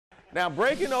Now,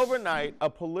 breaking overnight, a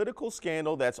political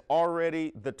scandal that's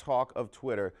already the talk of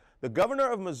Twitter. The governor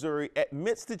of Missouri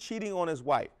admits to cheating on his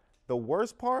wife. The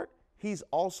worst part, he's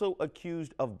also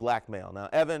accused of blackmail. Now,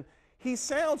 Evan, he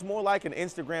sounds more like an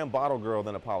Instagram bottle girl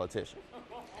than a politician.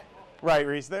 Right,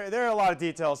 Reese. There are a lot of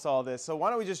details to all this, so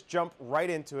why don't we just jump right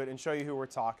into it and show you who we're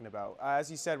talking about. As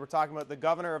you said, we're talking about the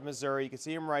governor of Missouri. You can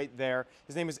see him right there.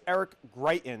 His name is Eric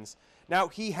Greitens. Now,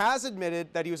 he has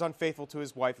admitted that he was unfaithful to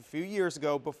his wife a few years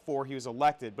ago before he was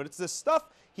elected, but it's the stuff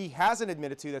he hasn't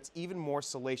admitted to that's even more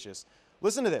salacious.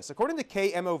 Listen to this. According to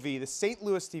KMOV, the St.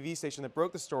 Louis TV station that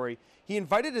broke the story, he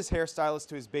invited his hairstylist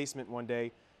to his basement one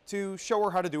day to show her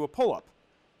how to do a pull-up.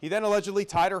 He then allegedly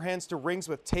tied her hands to rings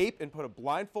with tape and put a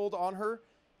blindfold on her.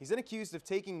 He's then accused of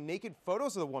taking naked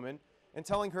photos of the woman and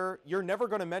telling her, "You're never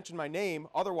going to mention my name,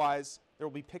 otherwise there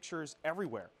will be pictures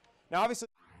everywhere." Now, obviously,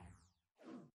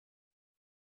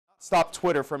 stop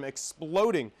Twitter from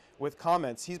exploding with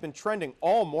comments. He's been trending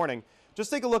all morning.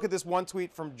 Just take a look at this one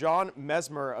tweet from John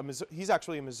Mesmer. He's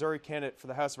actually a Missouri candidate for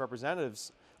the House of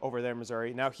Representatives over there in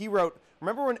Missouri. Now, he wrote,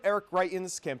 "Remember when Eric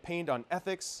Greitens campaigned on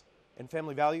ethics and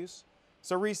family values?"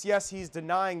 So, Reese, yes, he's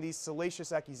denying these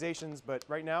salacious accusations, but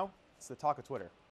right now, it's the talk of Twitter.